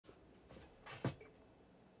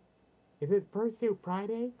Is it Fursuit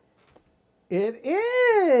Friday? It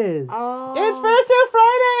is! Oh. It's Fursuit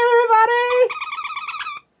Friday, everybody!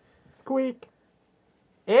 Squeak.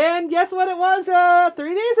 And guess what it was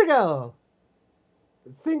 3 days ago?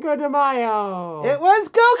 Cinco de Mayo. It was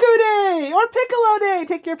Goku Day! Or Piccolo Day!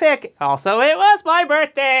 Take your pick. Also, it was my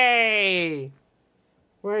birthday!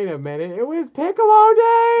 Wait a minute. It was Piccolo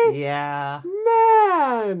Day? Yeah.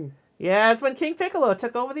 Man. Yeah, it's when King Piccolo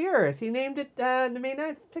took over the Earth. He named it the May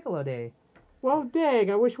 9th Piccolo Day. Well, dang.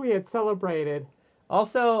 I wish we had celebrated.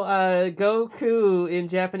 Also, Goku in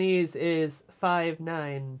Japanese is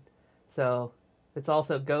 5'9". So, it's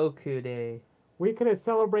also Goku Day. We could have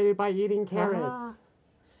celebrated by eating carrots. Ah.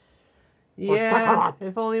 Yeah,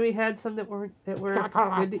 if only we had some that were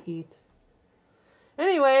good to eat.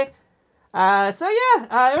 Anyway, so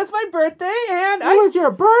yeah, it was my birthday, and it was your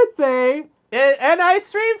birthday, and I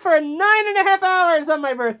streamed for 9.5 hours on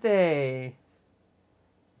my birthday.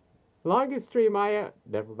 Longest stream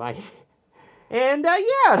never mind. And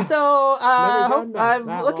yeah, so I'm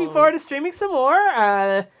looking forward to streaming some more.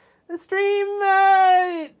 The stream,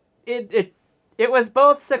 it was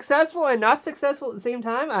both successful and not successful at the same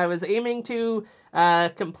time. I was aiming to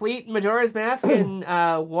complete Majora's Mask in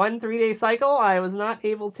 1 3-day cycle. I was not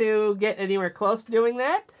able to get anywhere close to doing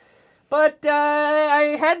that. But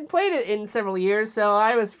I hadn't played it in several years, so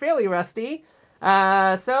I was fairly rusty. So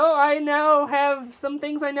I now have some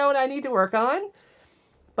things I know that I need to work on.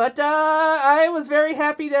 But I was very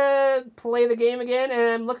happy to play the game again, and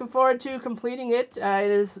I'm looking forward to completing it in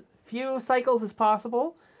as few cycles as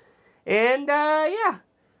possible. And, yeah.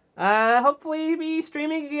 Hopefully be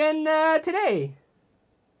streaming again, today.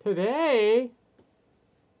 Today?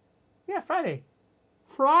 Yeah, Friday.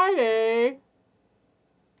 Friday?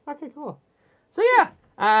 Okay, cool. So, yeah.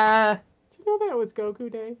 Did you know that it was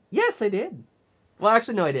Goku Day? Yes, I did. Well,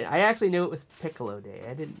 actually, no, I didn't. I actually knew it was Piccolo Day.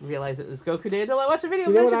 I didn't realize it was Goku Day until I watched the video.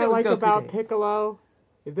 You know what I it was like Goku about Day. Piccolo?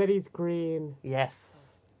 Is that he's green. Yes.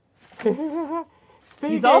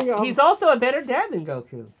 He's also a better dad than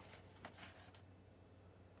Goku.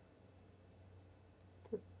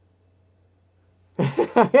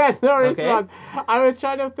 I had no response. I was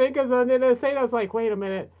trying to think of something to say, and I was like, wait a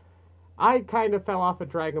minute. I kind of fell off of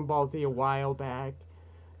Dragon Ball Z a while back.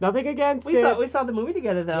 Nothing against it. We saw the movie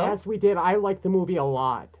together, though. Yes, we did. I liked the movie a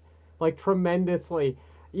lot. Like, tremendously.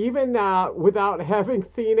 Even without having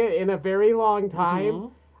seen it in a very long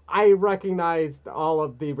time, I recognized all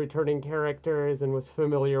of the returning characters and was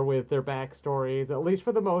familiar with their backstories, at least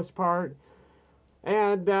for the most part.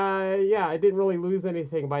 And, yeah, I didn't really lose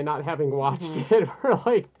anything by not having watched it for,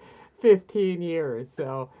 like, 15 years,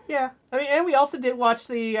 so... Yeah, I mean, and we also did watch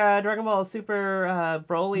the Dragon Ball Super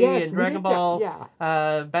Broly and Dragon Ball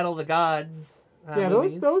Battle of the Gods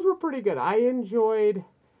movies. those were pretty good. I enjoyed...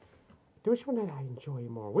 Which one did I enjoy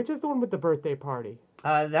more? Which is the one with the birthday party?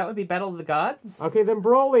 That would be Battle of the Gods. Okay, then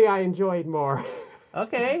Broly I enjoyed more.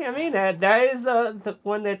 Okay, I mean, that is the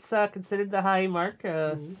one that's considered the high mark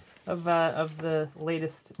of the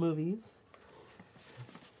latest movies.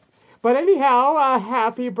 But anyhow,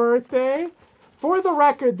 happy birthday. For the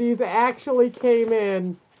record, these actually came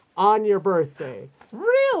in on your birthday.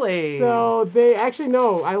 Really? So they actually,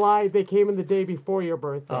 no, I lied. They came in the day before your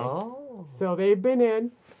birthday. Oh. So they've been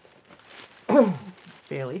in.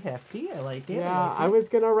 Fairly hefty. I like it. Yeah, I was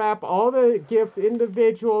going to wrap all the gifts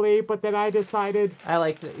individually, but then I decided... I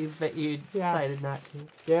like that you decided not to.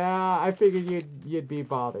 Yeah, I figured you'd be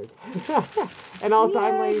bothered. And also,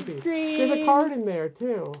 I'm lazy. Green. There's a card in there,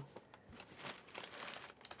 too.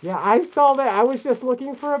 Yeah, I saw that. I was just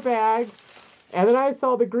looking for a bag, and then I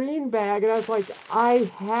saw the green bag, and I was like, I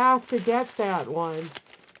have to get that one.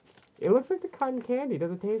 It looks like the cotton candy. Does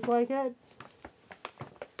it taste like it?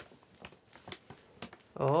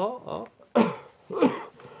 Oh. Oh,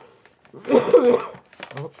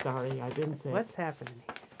 sorry, I didn't say. What's happening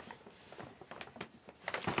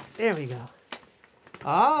here? There we go.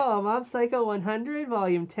 Oh, Mob Psycho 100,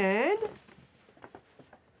 Volume 10.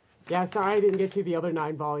 Yeah, sorry I didn't get you the other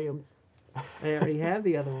 9 volumes. I already have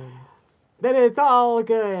the other ones. Then it's all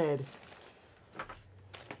good.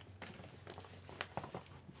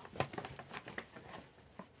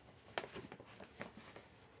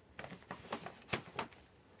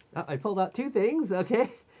 Oh, I pulled out 2 things,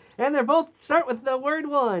 okay. And they're both start with the word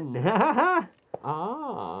 1.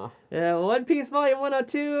 Ah. One Piece Volume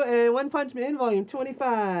 102 and One Punch Man Volume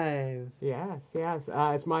 25. Yes.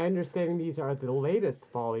 It's my understanding these are the latest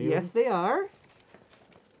volumes. Yes, they are.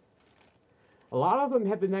 A lot of them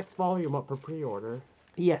have the next volume up for pre-order.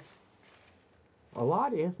 Yes. A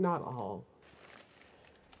lot, if not all.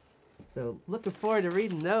 So, looking forward to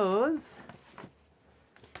reading those.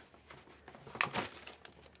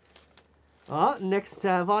 Oh, next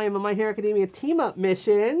volume of My Hero Academia team-up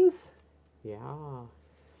missions. Yeah.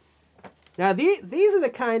 Now, these are the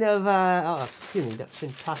kind of... oh, excuse me,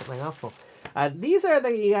 shouldn't talk at my mouthful. These are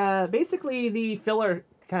the basically the filler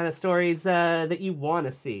kind of stories that you want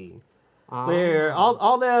to see. Where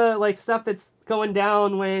all the like stuff that's going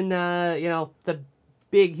down when, you know, the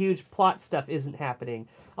big, huge plot stuff isn't happening.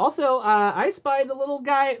 Also, I spied the little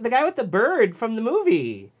guy, the guy with the bird from the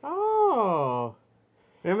movie. Oh.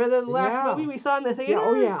 Remember the last movie we saw in the theater? Yeah,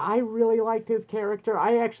 oh yeah, I really liked his character.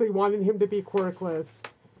 I actually wanted him to be quirkless.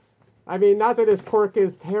 I mean, not that his quirk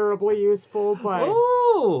is terribly useful, but...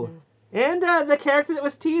 Oh! And the character that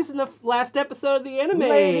was teased in the last episode of the anime.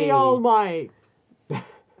 Lady All Might.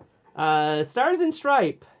 Stars and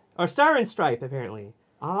Stripe. Or Star and Stripe, apparently.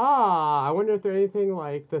 Ah, I wonder if they're anything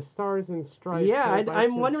like the Stars and Stripes. Yeah,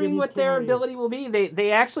 I'm wondering what their ability will be.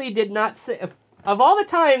 They actually did not say... Of all the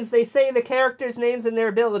times they say the characters' names and their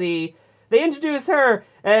ability, they introduce her,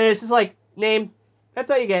 and it's just like, name. That's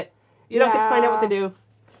all you get. You don't get to find out what they do.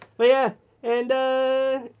 But yeah,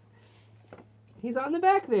 and he's on the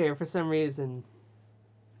back there for some reason.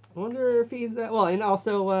 I wonder if he's... well, and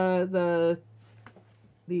also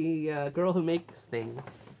the girl who makes things.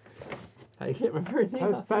 I can't remember her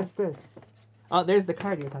name. Asbestos. Oh, there's the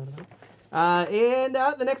card you're talking about. And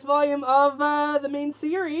the next volume of the main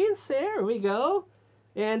series. There we go.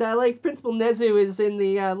 And like Principal Nezu is in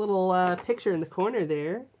the little picture in the corner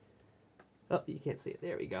there. Oh, you can't see it.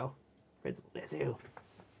 There we go. Principal Nezu.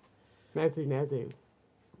 Nezu.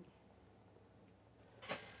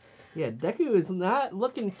 Yeah, Deku is not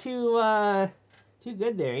looking too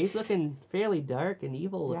good there. He's looking fairly dark and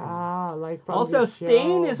evil looking. Yeah, like from Also, the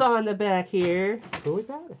Stain show. is on the back here. Who is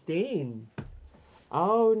that? Stain.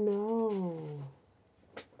 Oh no.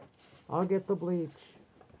 I'll get the bleach.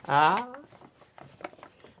 Ah.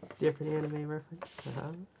 Different anime reference.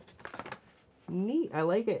 Neat. I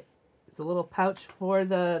like it. It's a little pouch for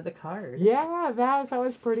the card. Yeah, that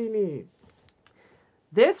was pretty neat.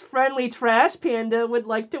 This friendly trash panda would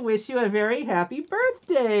like to wish you a very happy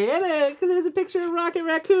birthday. And there's a picture of Rocket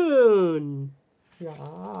Raccoon. Yeah,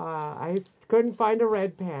 I couldn't find a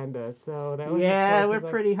red panda, so that was... Yeah, we're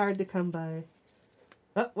pretty hard to come by.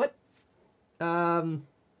 Oh, what?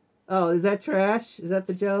 Oh, is that trash? Is that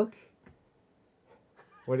the joke?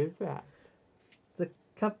 What is that? The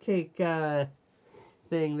cupcake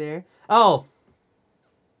thing there. Oh.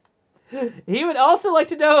 He would also like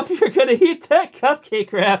to know if you're going to eat that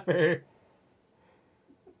cupcake wrapper.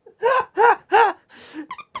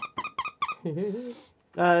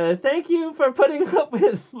 Thank you for putting up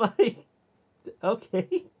with my...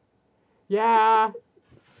 Okay. Yeah.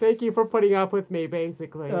 Thank you for putting up with me,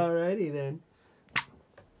 basically. Alrighty then.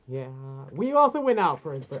 Yeah. We also went out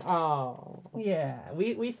for it. Oh. Yeah.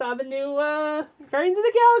 We saw the new Guardians of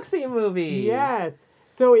the Galaxy movie. Yes.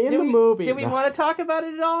 So in the movie... Do we want to talk about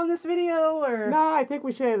it at all in this video? Or? No, I think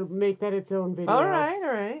we should make that its own video.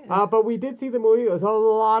 Alright. But we did see the movie. It was a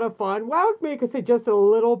lot of fun. Well, maybe I could say just a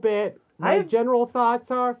little bit. My general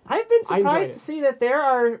thoughts are... I've been surprised to see that there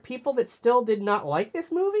are people that still did not like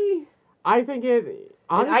this movie. I think it...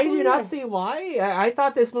 Honestly, I do not see why. I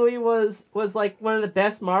thought this movie was like one of the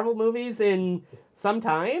best Marvel movies in some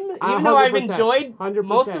time. Even though I've enjoyed 100%.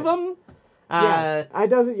 most of them. Yes, I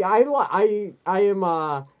am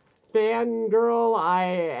a fangirl.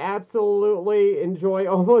 I absolutely enjoy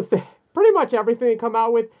almost pretty much everything they come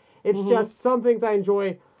out with. It's just some things I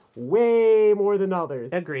enjoy way more than others.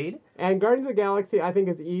 Agreed. And Guardians of the Galaxy, I think,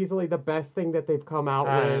 is easily the best thing that they've come out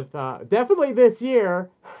with. Definitely this year.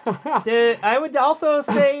 I would also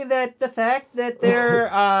say that the fact that there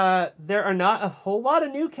are not a whole lot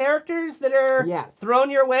of new characters that are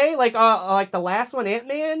thrown your way, like the last one,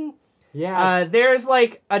 Ant-Man. Yeah. There's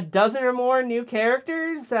like a dozen or more new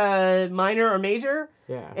characters, minor or major.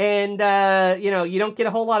 Yeah. And you don't get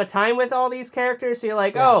a whole lot of time with all these characters, so you're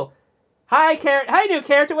like, oh. Hi, new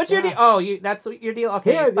character. What's your deal? Oh, that's your deal?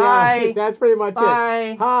 Okay, bye. Yeah, that's pretty much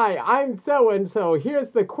it. Hi, I'm so-and-so.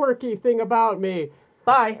 Here's the quirky thing about me.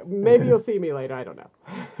 Bye. Maybe you'll see me later. I don't know.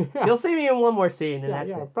 You'll see me in one more scene, and that's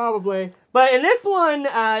it. Probably. But in this one,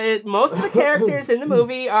 most of the characters in the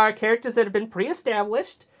movie are characters that have been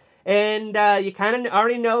pre-established, and you kind of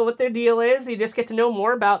already know what their deal is. You just get to know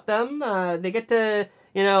more about them. They get to,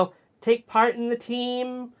 take part in the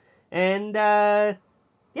team, and...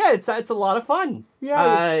 yeah, it's a lot of fun.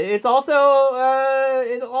 Yeah. It's also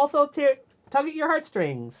it'll also tug at your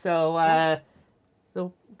heartstrings. So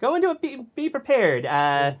so go into it. Be prepared.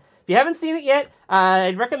 If you haven't seen it yet,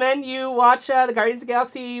 I'd recommend you watch the Guardians of the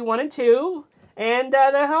Galaxy 1 and 2. and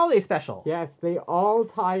the holiday special. Yes, they all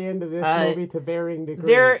tie into this movie to varying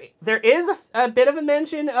degrees. There is a bit of a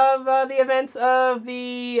mention of the events of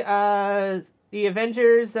the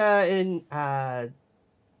Avengers in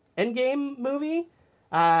Endgame movie.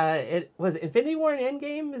 It was Infinity War and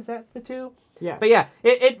Endgame. Is that the two? Yeah. But yeah,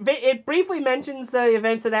 it briefly mentions the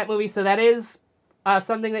events of that movie, so that is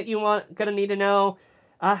something that gonna need to know.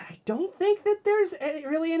 I don't think that there's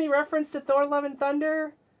really any reference to Thor: Love and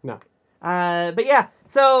Thunder. No. But yeah,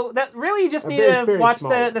 so that really you just need to watch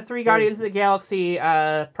the three Guardians of the Galaxy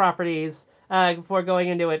properties before going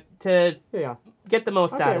into it to get the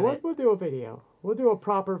most out of it. We'll do a video. We'll do a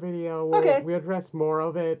proper video. We'll address more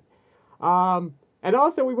of it. And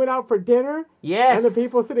also, we went out for dinner. Yes. And the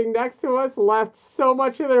people sitting next to us left so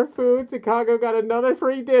much of their food. Tsukonko got another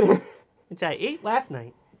free dinner. Which I ate last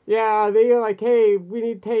night. Yeah, they were like, hey, we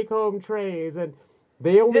need take-home trays. And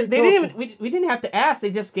they only we didn't have to ask.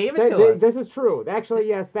 They just gave it to us. This is true. Actually,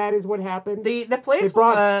 yes, that is what happened. The place... They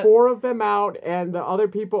brought 4 of them out, and the other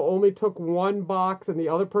people only took 1 box, and the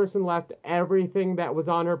other person left everything that was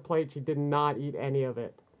on her plate. She did not eat any of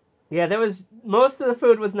it. Yeah, most of the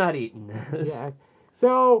food was not eaten. Yes.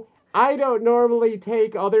 So, I don't normally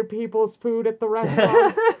take other people's food at the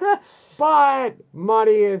restaurants, but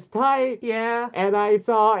money is tight. Yeah. And I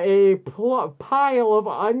saw a pile of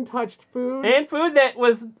untouched food. And food that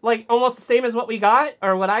was, like, almost the same as what we got,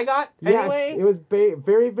 or what I got, anyway. Yes, it was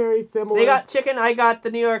very, very similar. They got chicken, I got the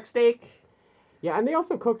New York steak. Yeah, and they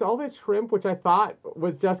also cooked all this shrimp, which I thought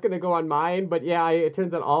was just going to go on mine, but yeah, it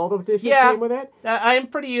turns out all the dishes came with it. I'm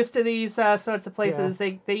pretty used to these sorts of places.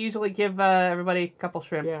 Yeah. They usually give everybody a couple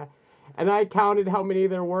shrimp. Yeah, and I counted how many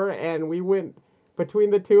there were, and we went, between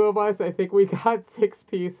the 2 of us, I think we got 6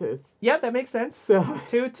 pieces. Yeah, that makes sense. So,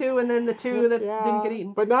 2, and then the 2 that didn't get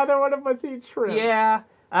eaten. But neither one of us eat shrimp. Yeah.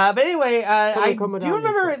 But anyway, I do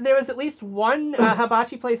remember there was at least one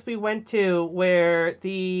hibachi place we went to where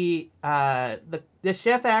the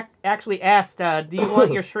chef actually asked, "Do you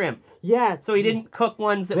want your shrimp?" Yes. So he didn't cook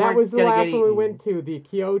ones that weren't going to get eaten. That was the last one we went to, the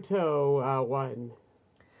Kyoto one.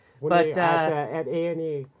 At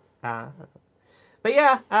A&E. But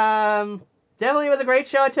yeah, definitely was a great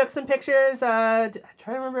show. I took some pictures. I'm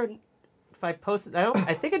trying to remember if I posted.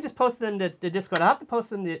 I think I just posted them to Discord. I'll have to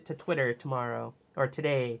post them to Twitter tomorrow. Or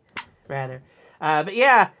today, rather. But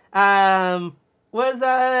yeah, was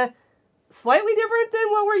slightly different than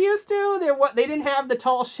what we're used to. They didn't have the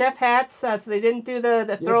tall chef hats, so they didn't do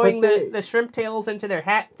the throwing the shrimp tails into their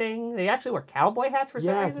hat thing. They actually wore cowboy hats for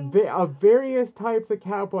some reason. Yes, various types of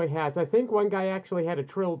cowboy hats. I think one guy actually had a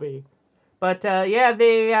trilby. But yeah,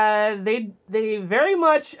 they very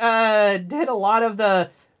much did a lot of the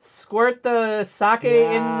squirt the sake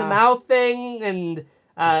in the mouth thing and.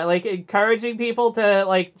 Like encouraging people to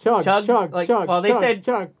like chug. Like, well, they said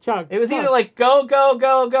chug. It was either like go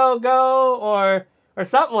or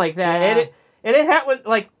something like that. Yeah. And it had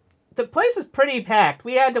like the place was pretty packed.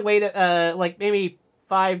 We had to wait like maybe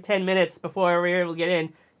 5-10 minutes before we were able to get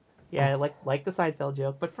in. Yeah, like the Seinfeld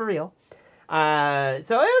joke, but for real.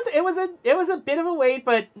 So it was a bit of a wait,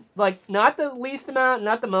 but like not the least amount,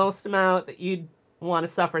 not the most amount that you'd want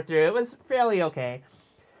to suffer through. It was fairly okay.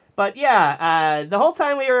 But yeah, the whole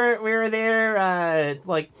time we were there,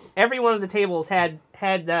 like every one of the tables had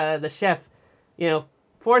the chef,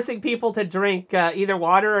 forcing people to drink either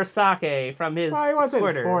water or sake from his Well, he wasn't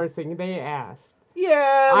squirter. Forcing; they asked.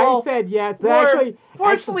 Yeah, well, I said yes. They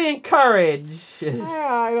forcefully encourage. Yeah,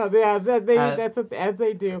 I know. Yeah, that's what, as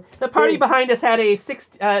they do. The party behind us had a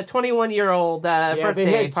 21-year-old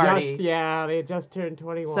birthday party. They had just turned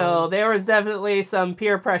 21. So there was definitely some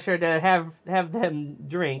peer pressure to have them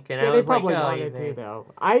drink, and I was they probably wanted to though.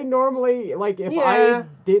 I normally if I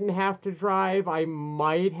didn't have to drive, I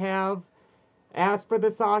might have asked for the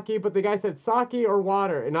sake, but the guy said sake or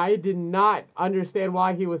water, and I did not understand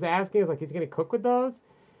why he was asking. I was like, he's going to cook with those?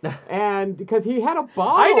 And because he had a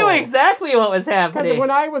bottle. I knew exactly what was happening. Because when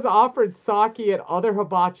I was offered sake at other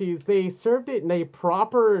hibachis, they served it in a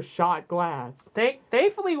proper shot glass.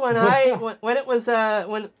 Thankfully, when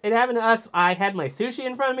when it happened to us, I had my sushi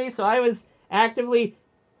in front of me, so I was actively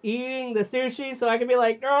eating the sushi, so I could be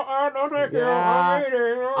like, no, don't take it.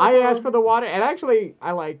 I asked for the water, and actually,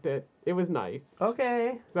 I liked it. It was nice.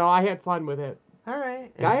 Okay. So I had fun with it. All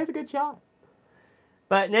right. Guy has a good shot.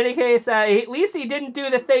 But in any case, at least he didn't do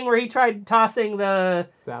the thing where he tried tossing the,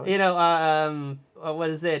 salad. What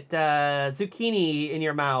is it, zucchini in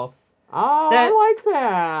your mouth. Oh, I like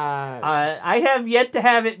that. I have yet to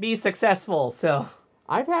have it be successful, so.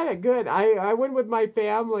 I've had it good. I went with my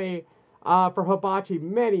family for hibachi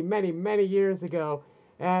many, many, many years ago.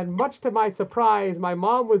 And much to my surprise, my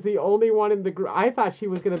mom was the only one in the group. I thought she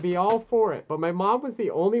was going to be all for it, but my mom was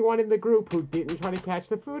the only one in the group who didn't try to catch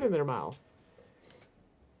the food in their mouth.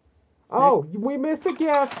 Oh, we missed a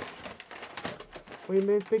gift. We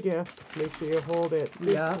missed a gift. Make sure you hold it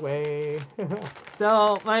this way.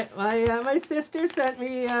 So my sister sent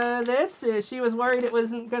me this. She was worried it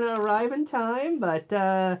wasn't going to arrive in time, but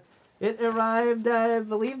it arrived, I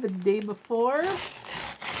believe, the day before.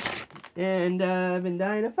 And I've been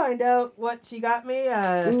dying to find out what she got me.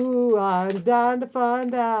 Ooh, I'm dying to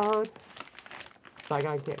find out.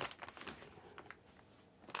 Saigon Kick.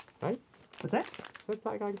 Right? What's that? That's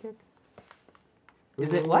Saigon Kick.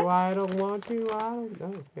 Is it what? Ooh, I don't want to, I don't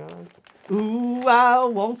know, God. Ooh, I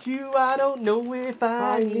want you, I don't know if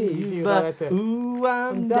I need you, but that's it. ooh,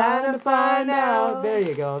 I'm dying to find out. There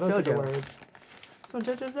you go, those are the words. This one,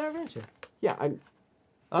 JoJo's Bizarre Adventure. Yeah, it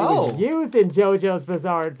was used in JoJo's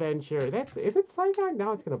Bizarre Adventure. Is it Saigon?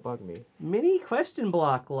 Now it's gonna bug me. Mini question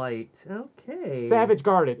block light. Okay. Savage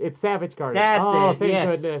Guarded. It's Savage Guarded. That's oh, it. Thank yes.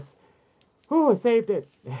 goodness. Ooh, I saved it.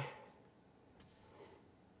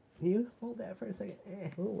 Can you hold that for a second?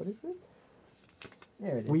 Oh, what is this?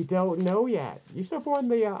 There it is. We don't know yet. You should have worn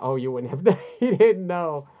the. Oh, you wouldn't have. You didn't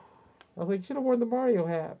know. I was like, you should have worn the Mario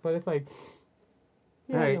hat, but it's like.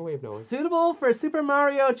 Yeah, all right. no way of knowing. Suitable for Super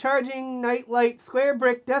Mario charging nightlight, square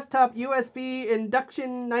brick, desktop, USB,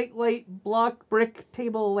 induction, nightlight, block, brick,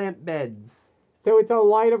 table, lamp beds. So it's a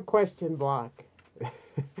light-up question block.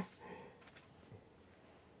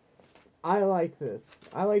 I like this.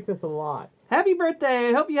 I like this a lot. Happy birthday!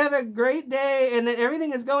 I hope you have a great day and that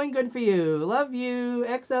everything is going good for you. Love you,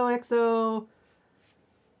 XOXO,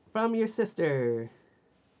 from your sister.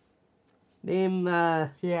 Name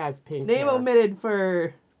She has pink name hair. omitted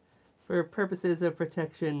for purposes of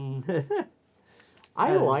protection.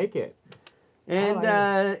 I like it. And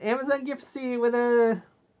like Amazon gift receipt with a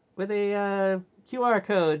QR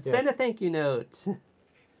code. Yeah. Send a thank you note.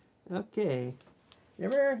 Okay.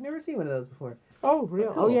 Never seen one of those before. Oh, real?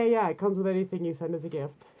 Oh, cool. Oh, yeah. It comes with anything you send as a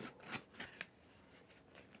gift.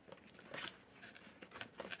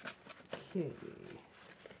 Okay.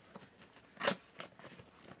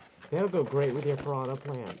 That'll go great with your piranha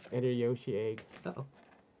plant and your Yoshi egg. Uh-oh.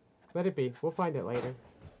 Let it be. We'll find it later.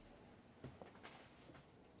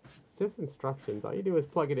 It's just instructions. All you do is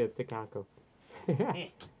plug it in, Tsukonko.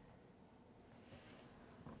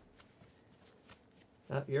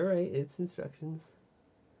 You're right. It's instructions.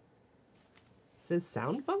 It says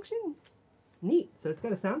sound function? Neat. So it's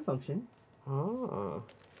got a sound function. Oh.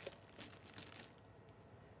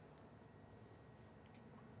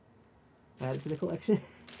 Add it to the collection.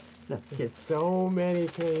 No, kids. So many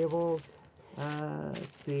cables.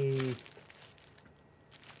 Let's see.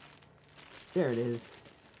 There it is.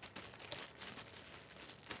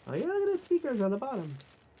 Oh yeah, look at the speakers on the bottom.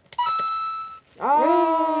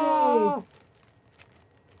 Oh!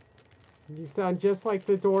 You sound just like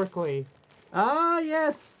the Dorkly. Ah,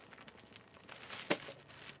 yes.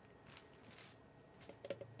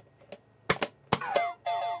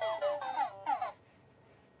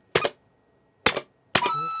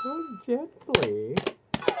 So gently.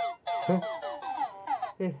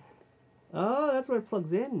 Oh, that's where it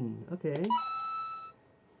plugs in. Okay.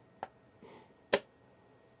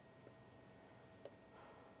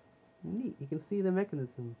 Neat. You can see the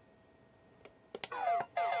mechanism.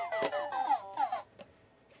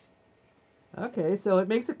 Okay, so it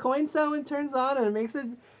makes a coin sound when it turns on, and it makes a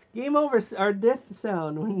game over or death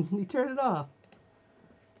sound when you turn it off.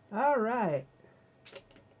 All right.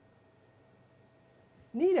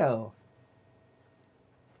 Neato.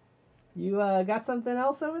 You got something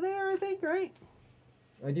else over there, I think, right?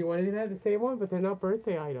 Do you want to have the same one? But they're not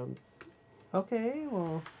birthday items. Okay,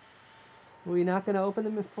 well, are we not going to open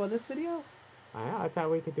them for this video? I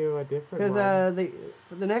thought we could do a different one.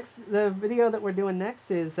 Because the video that we're doing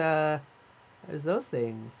next is those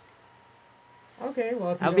things. Okay,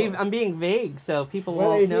 well, if you I'm being vague, so people well,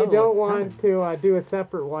 won't if know. you don't want to do a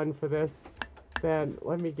separate one for this, then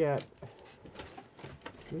let me get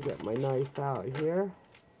my knife out here.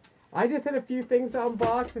 I just had a few things to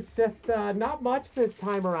unbox. It's just not much this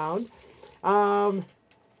time around.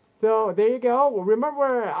 So there you go. Well,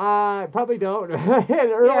 remember, probably don't. Yeah,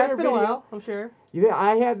 it's been a while, I'm sure. Yeah,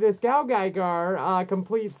 I had this Galgaigar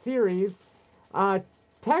complete series.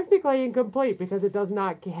 Technically incomplete because it does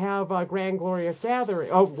not have Grand Glorious Gathering.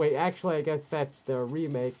 Oh, wait, actually, I guess that's the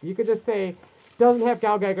remake. You could just say, doesn't have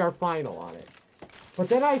Galgaigar Final on it. But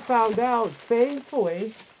then I found out,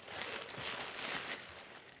 thankfully,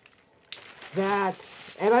 that,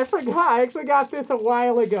 and I forgot, I actually got this a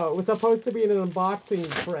while ago. It was supposed to be in an unboxing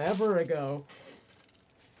forever ago.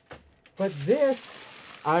 But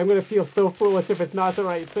this I'm going to feel so foolish if it's not the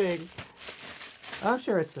right thing. I'm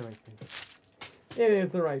sure it's the right thing. It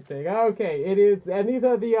is the right thing. Okay, it is. And these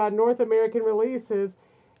are the North American releases.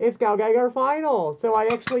 It's GalGaiGar Final. So I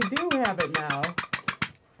actually do have it now.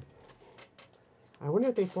 I wonder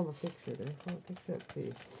if they film a picture. Do they film a picture? Let's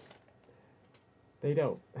see. They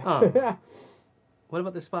don't. Oh. What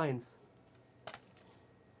about their spines?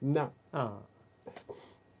 No. Oh.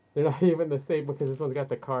 They're not even the same because this one's got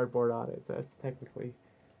the cardboard on it. So that's technically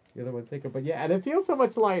the other one's thicker. But yeah, and it feels so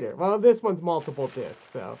much lighter. Well, this one's multiple discs.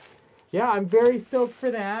 So yeah, I'm very stoked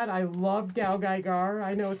for that. I love GalGaiGar.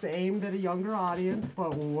 I know it's aimed at a younger audience,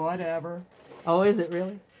 but whatever. Oh, is it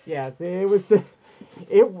really? Yes, it was the...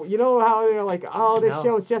 you know how they're like, oh, this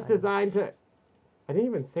show's just designed to... I didn't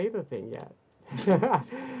even say the thing yet.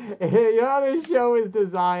 You know, this show is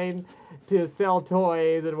designed to sell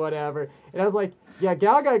toys and whatever. And I was like, yeah,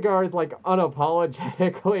 GalGaiGar is like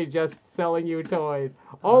unapologetically just selling you toys.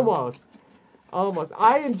 Almost. Almost.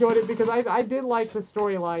 I enjoyed it because I did like the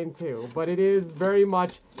storyline too. But it is very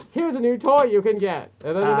much, here's a new toy you can get.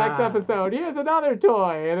 And then the next episode, here's another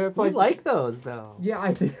toy. And it's like... You like those, though. Yeah,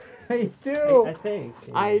 I do. I do. I think.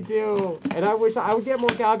 Yeah. I do. And I wish I would get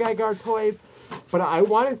more GalGaiGar toys. But I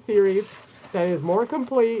want a series that is more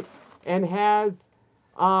complete and has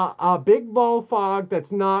a big ball fog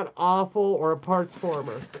that's not awful or a parts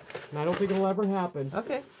former. And I don't think it'll ever happen.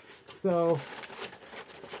 Okay. So,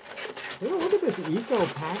 look at this eco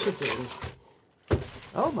packaging.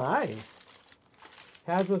 Oh my.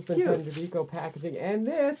 Hasbro's been sending eco packaging. And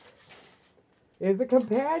this is a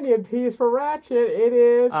companion piece for Ratchet. It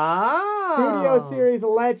is Studio Series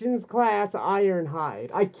Legends Class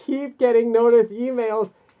Ironhide. I keep getting notice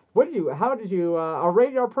emails. How did you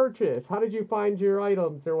rate your purchase? How did you find your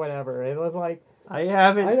items or whatever? And it was like, I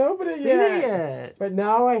haven't opened it seen yet. it yet. But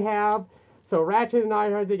now I have. So Ratchet and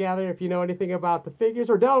Ironhide together, if you know anything about the figures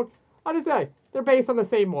or don't, I'll just tell you, they're based on the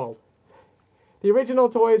same mold. The original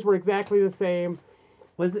toys were exactly the same.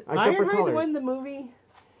 Was it Ironhide the one in the movie?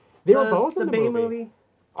 They were both in the Bay movie.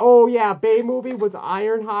 Oh, yeah, Bay movie was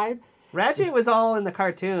Ironhide. Ratchet was all in the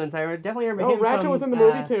cartoons. I definitely remember him Ratchet from, was in the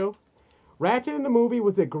movie, too. Ratchet in the movie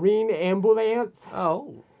was a green ambulance.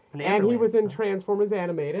 Oh, and he was in Transformers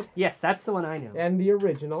Animated. Yes, that's the one I know. And the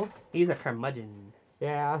original. He's a curmudgeon.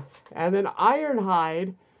 Yeah. And then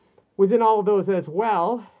Ironhide was in all of those as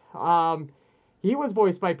well. He was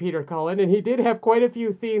voiced by Peter Cullen, and he did have quite a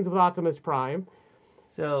few scenes with Optimus Prime.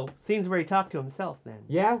 So, scenes where he talked to himself, then.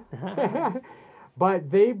 Yeah.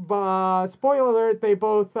 But they, spoiler alert, they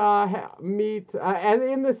both meet, and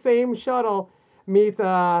in the same shuttle, meet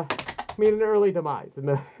an early demise. In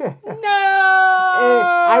the No!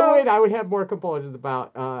 I would have more composure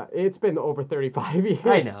about, it's been over 35 years.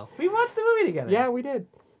 I know. We watched the movie together. Yeah, we did.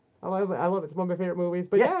 I love it. It's one of my favorite movies.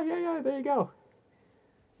 But yeah, there you go.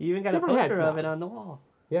 You even got a poster of it on the wall.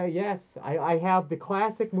 Yeah, yes. I have the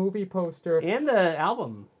classic movie poster. And the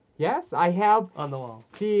album. Yes, I have on the wall.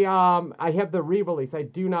 I have the re-release. I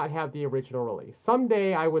do not have the original release.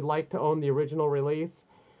 Someday I would like to own the original release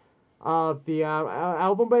of the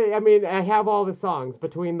album, but I mean, I have all the songs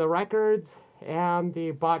between the records and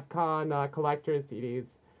the BotCon collector's CDs.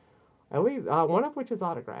 At least one of which is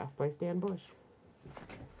autographed by Stan Bush.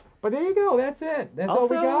 But there you go. That's it. That's all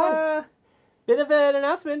we got. Bit of an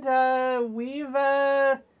announcement. We've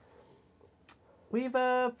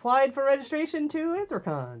applied for registration to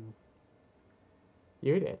Anthrocon.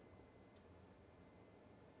 You did.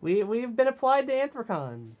 We've been applied to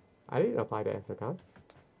Anthrocon. I didn't apply to Anthrocon.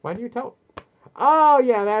 Why do you tell? Oh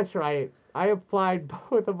yeah, that's right. I applied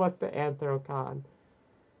both of us to Anthrocon.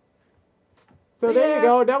 So there you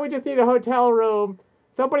go. Now we just need a hotel room.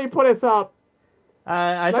 Somebody put us up.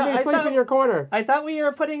 Let me sleep in your corner. I thought we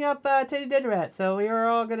were putting up Teddy Dead Rat, so we were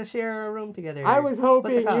all going to share a room together. I was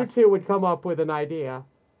hoping you two would come up with an idea.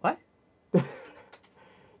 What?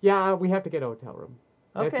 Yeah, we have to get a hotel room.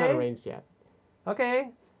 Okay. It's not arranged yet.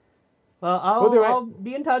 Okay. Well, I'll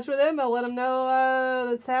be in touch with him. I'll let him know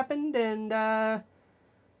that's happened, and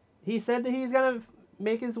he said that he's going to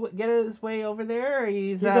get his way over there.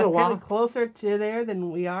 He's kind of closer to there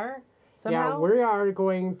than we are. Somehow? Yeah, we are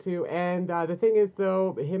going to, and the thing is,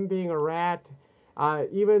 though, him being a rat,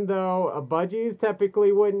 even though budgies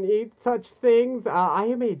typically wouldn't eat such things, I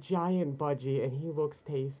am a giant budgie, and he looks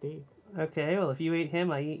tasty. Okay, well, if you eat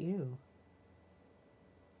him, I eat you.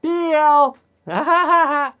 Deal!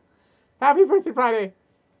 Happy Birthday Friday!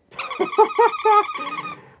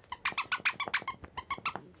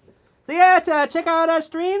 So yeah, check out our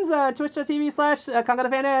streams,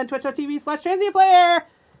 twitch.tv/KongoTheFan and twitch.tv/TransitPlayer.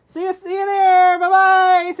 See you there.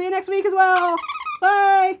 Bye-bye. See you next week as well.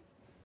 Bye.